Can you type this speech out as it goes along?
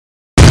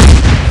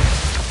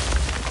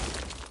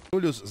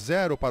Guarulhos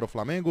 0 para o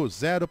Flamengo,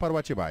 0 para o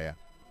Atibaia.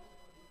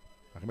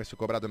 Arremesso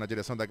cobrado na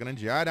direção da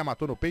grande área,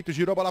 matou no peito,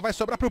 girou, a bola vai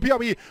sobrar pro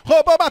Piauí.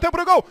 Roubou, bateu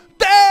pro gol,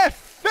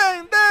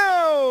 defendeu!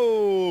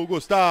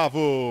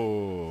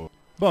 Gustavo!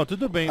 Bom,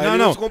 tudo bem.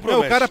 Não,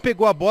 o cara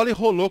pegou a bola e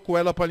rolou com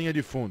ela pra linha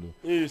de fundo.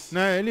 Isso.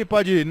 Né? Ele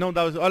pode não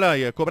dar... Olha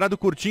aí, cobrado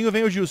curtinho,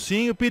 vem o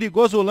Gilcinho,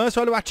 perigoso o lance,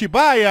 olha o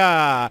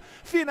Atibaia!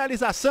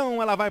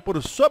 Finalização, ela vai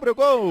por sobre o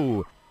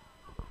gol.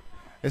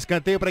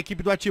 Escanteio para a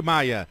equipe do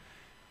Atibaia.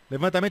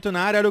 Levantamento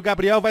na área, olha o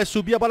Gabriel, vai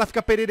subir, a bola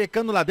fica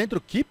pererecando lá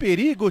dentro. Que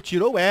perigo,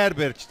 tirou o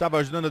Herbert, estava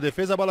ajudando a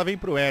defesa, a bola vem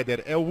pro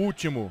Éder, é o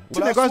último.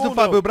 Esse negócio do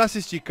Fábio, o braço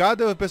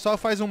esticado, o pessoal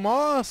faz um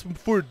maior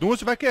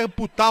furdúncio, vai querer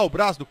amputar o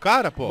braço do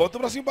cara, pô. Bota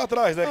o bracinho pra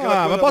trás, né?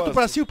 Mas bota o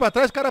bracinho pra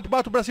trás, o cara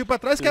bota o bracinho pra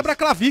trás e quebra a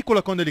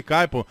clavícula quando ele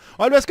cai, pô.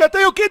 Olha o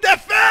escanteio, que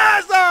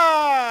defesa!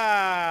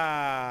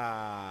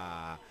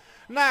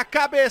 Na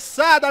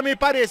cabeçada me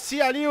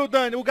parecia ali o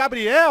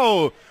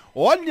Gabriel.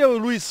 Olha o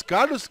Luiz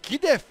Carlos, que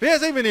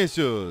defesa, hein,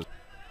 Vinícius?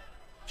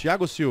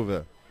 Thiago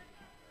Silva.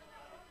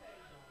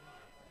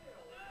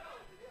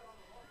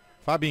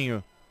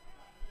 Fabinho.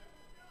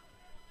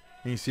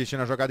 Insiste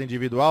na jogada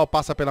individual,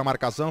 passa pela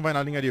marcação, vai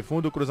na linha de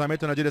fundo,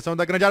 cruzamento na direção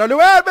da grande área. Olha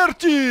o Herbert!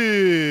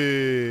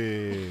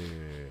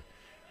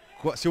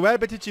 Se o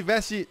Herbert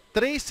tivesse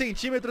 3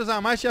 centímetros a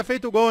mais, tinha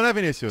feito gol, né,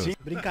 Vinícius? Sim.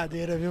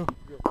 Brincadeira, viu?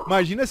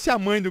 Imagina se a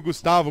mãe do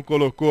Gustavo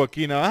colocou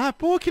aqui na... Ah,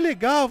 pô, que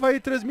legal, vai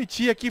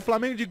transmitir aqui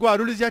Flamengo de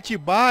Guarulhos e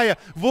Atibaia.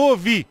 Vou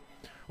ouvir.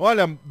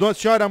 Olha, dona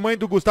senhora, mãe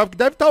do Gustavo, que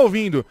deve estar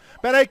ouvindo.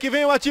 Pera aí que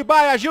vem o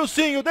Atibaia,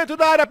 Gilcinho, dentro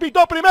da área,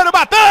 pintou o primeiro,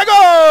 bateu, gol!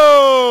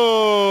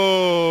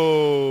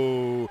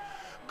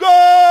 Gol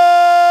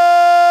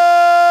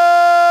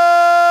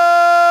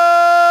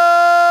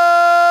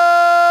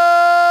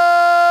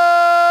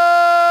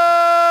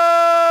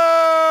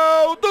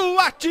do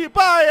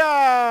Atibaia!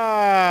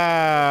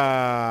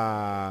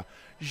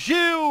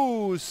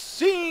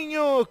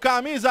 Gilcinho,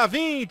 camisa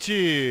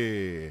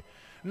 20.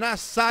 Na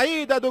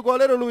saída do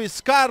goleiro Luiz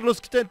Carlos,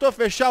 que tentou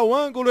fechar o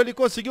ângulo, ele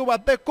conseguiu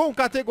bater com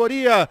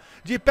categoria.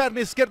 De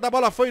perna esquerda, a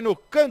bola foi no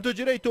canto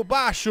direito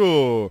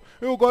baixo.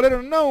 E o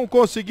goleiro não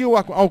conseguiu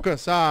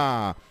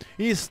alcançar.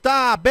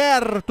 Está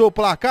aberto o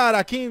placar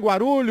aqui em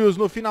Guarulhos,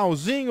 no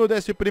finalzinho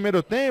desse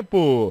primeiro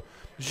tempo.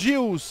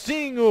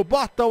 Gilcinho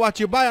bota o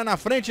Atibaia na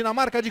frente na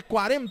marca de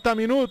 40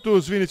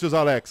 minutos, Vinícius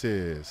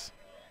Alexis.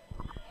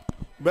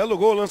 Belo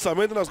gol,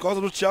 lançamento nas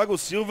costas do Thiago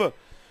Silva,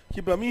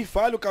 que pra mim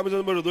falha o camisa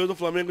número 2 do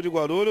Flamengo de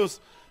Guarulhos,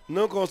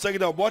 não consegue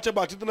dar o bote, é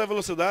batido na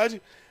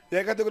velocidade, e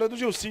a categoria do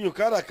Gilcinho,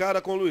 cara a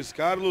cara com o Luiz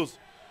Carlos,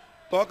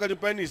 toca de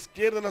perna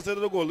esquerda na saída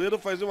do goleiro,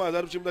 faz 1-0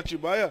 pro time da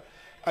Atibaia.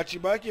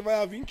 Atibaia que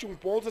vai a 21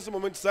 pontos, nesse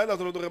momento sai na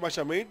zona do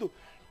rebaixamento,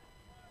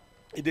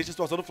 e deixa a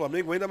situação do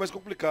Flamengo ainda mais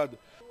complicada.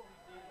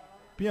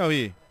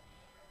 Piauí,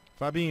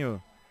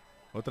 Fabinho.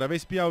 Outra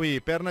vez Piauí,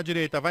 perna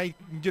direita, vai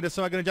em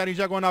direção à grande área em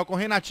diagonal com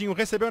Renatinho,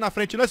 recebeu na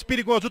frente, lance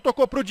perigoso,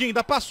 tocou pro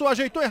Dinda, passou,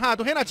 ajeitou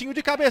errado, Renatinho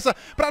de cabeça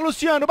para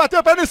Luciano,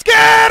 bateu perna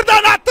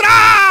esquerda na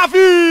trave!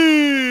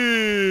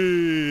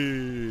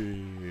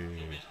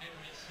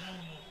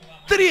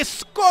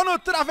 Triscou no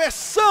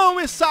travessão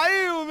e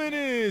saiu,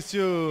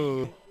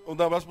 Vinícius! Um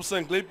abraço pro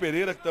Sanclay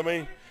Pereira, que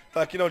também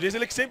tá aqui na audiência,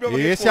 ele que sempre...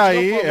 Esse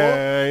aí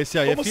é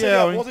fiel, como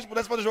seria bom se a gente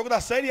pudesse fazer o jogo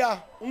da Série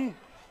A1.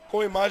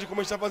 Com imagem como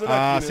a gente tá fazendo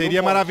aqui. Né?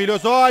 Seria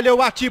maravilhoso. Olha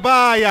o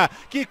Atibaia,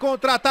 que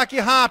contra-ataque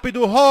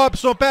rápido.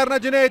 Robson, perna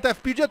direita,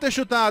 podia ter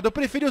chutado,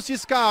 preferiu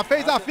ciscar,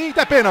 fez a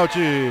finta, é pênalti.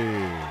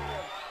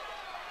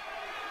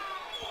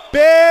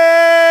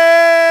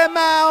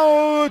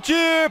 Pênalti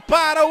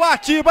para o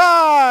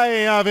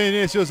Atibaia,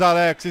 Vinícius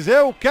Alexis,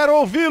 eu quero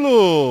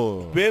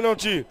ouvi-lo.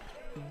 Pênalti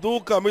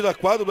do camisa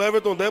 4 do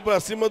Everton Dé para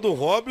cima do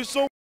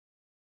Robson.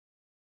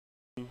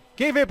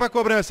 Quem veio pra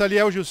cobrança ali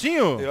é o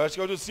Gilcinho? Eu acho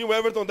que é o Gilcinho, o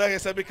Everton Dé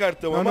recebe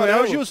cartão amarelo.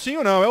 Não é o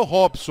Gilcinho não, é o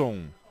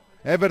Robson.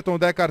 Everton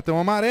Dé cartão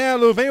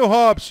amarelo, vem o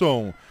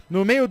Robson.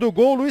 No meio do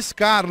gol, Luiz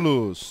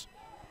Carlos.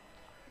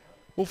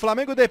 O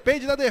Flamengo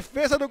depende da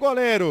defesa do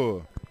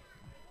goleiro.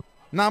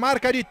 Na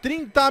marca de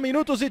 30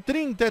 minutos e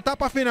 30,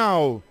 etapa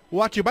final.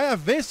 O Atibaia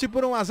vence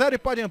por 1-0 e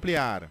pode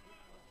ampliar.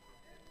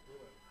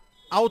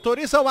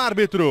 Autoriza o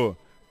árbitro.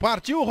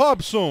 Partiu o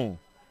Robson.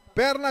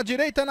 Perna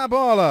direita na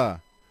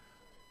bola.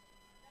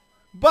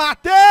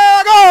 Bateu!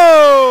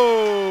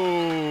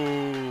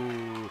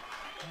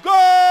 Gol!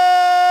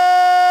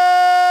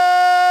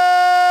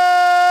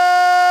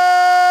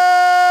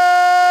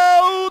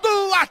 Gol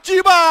do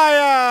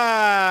Atibaia!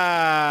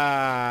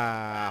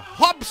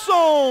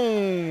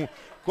 Robson,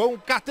 com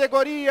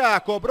categoria,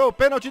 cobrou o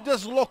pênalti,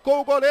 deslocou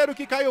o goleiro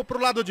que caiu para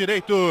o lado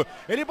direito.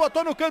 Ele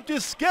botou no canto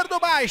esquerdo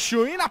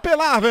baixo,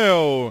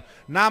 inapelável.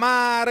 Na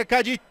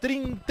marca de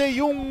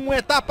 31,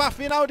 etapa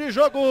final de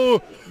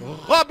jogo,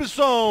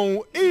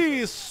 Robson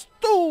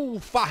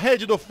estufa a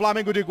rede do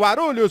Flamengo de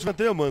Guarulhos.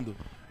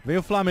 Vem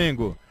o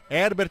Flamengo,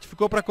 Herbert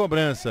ficou para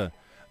cobrança.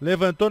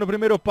 Levantou no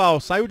primeiro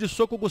pau, saiu de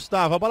soco o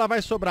Gustavo, a bola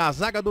vai sobrar, a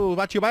zaga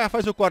do Atibaia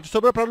faz o corte,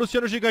 sobrou para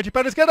Luciano Gigante,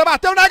 perna esquerda,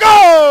 bateu na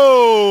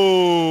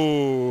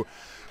gol!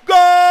 Gol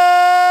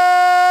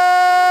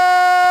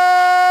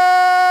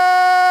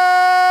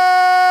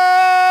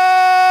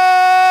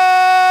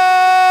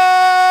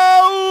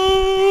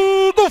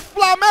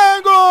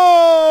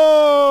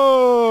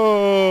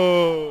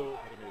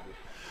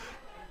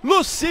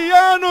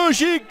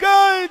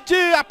Gigante,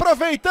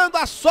 aproveitando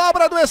a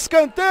sobra do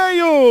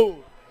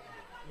escanteio,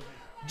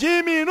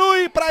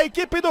 diminui para a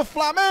equipe do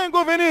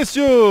Flamengo,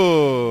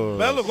 Vinícius.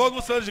 Belo gol do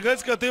Luciano Gigante,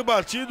 escanteio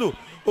batido.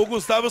 O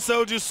Gustavo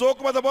saiu de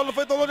soco, mas a bola não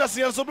foi tão longe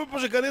assim, era sobre o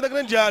Gigante da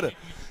grande área.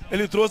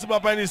 Ele trouxe para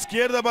a perna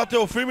esquerda,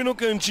 bateu firme no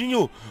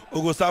cantinho.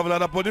 O Gustavo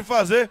nada pôde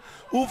fazer.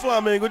 O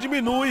Flamengo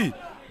diminui.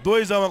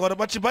 2-1 agora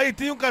para Atibaia e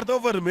tem um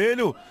cartão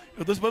vermelho.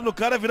 Eu tô esperando o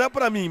cara virar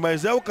para mim,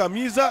 mas é o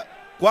camisa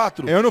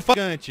 4. Eu não falo.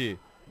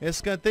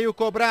 Escanteio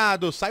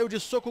cobrado, saiu de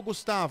soco o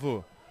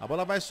Gustavo. A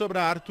bola vai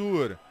sobrar,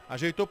 Arthur.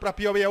 Ajeitou para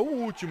Piauí, é o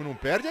último, não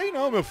perde aí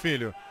não, meu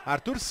filho.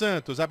 Arthur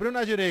Santos, abriu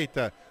na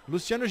direita.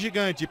 Luciano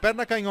Gigante,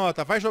 perna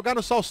canhota, vai jogar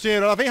no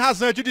salseiro. Ela vem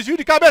rasante, desvio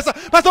de cabeça,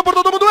 passou por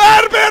todo mundo,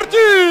 Herbert!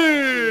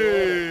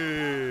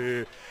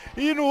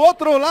 E no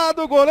outro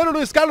lado, o goleiro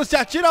Luiz Carlos se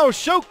atira ao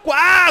chão,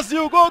 quase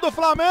o gol do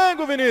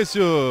Flamengo,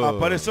 Vinícius.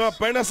 Apareceu a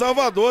perna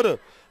salvadora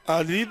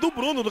ali do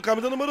Bruno, do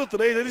camisa número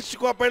 3. Ele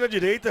esticou a perna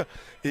direita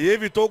e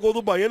evitou o gol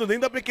do Baiano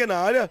dentro da pequena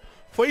área.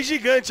 Foi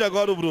gigante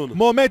agora o Bruno.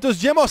 Momentos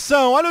de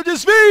emoção, olha o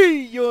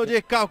desvio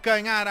de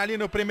calcanhar ali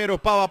no primeiro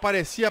pau,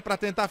 aparecia para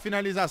tentar a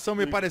finalização,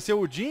 me pareceu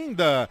o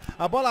Dinda.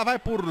 A bola vai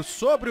por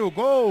sobre o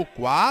gol,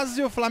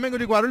 quase o Flamengo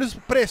de Guarulhos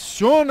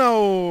pressiona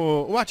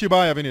o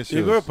Atibaia, Vinícius.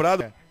 Igor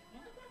Prado.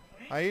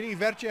 Aí ele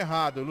inverte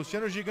errado,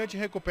 Luciano Gigante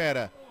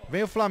recupera,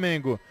 vem o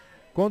Flamengo.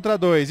 Contra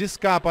 2,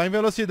 escapa em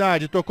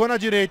velocidade, tocou na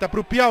direita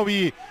pro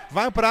Piauí,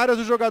 vai para áreas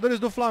dos jogadores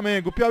do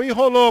Flamengo, Piauí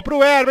rolou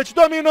pro Herbert,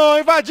 dominou,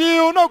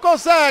 invadiu, não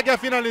consegue a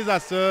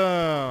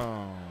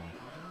finalização.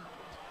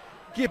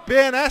 Que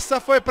pena, essa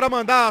foi para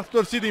mandar a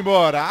torcida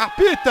embora.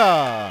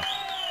 Apita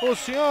o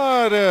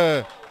senhor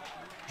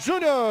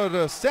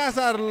Júnior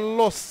César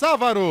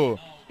Lossávaro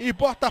e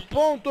bota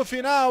ponto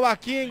final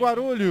aqui em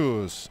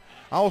Guarulhos.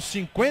 Aos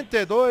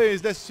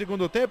 52 desse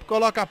segundo tempo,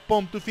 coloca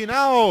ponto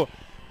final.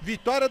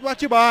 Vitória do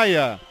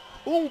Atibaia.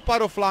 1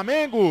 para o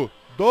Flamengo,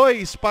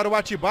 2 para o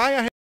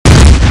Atibaia.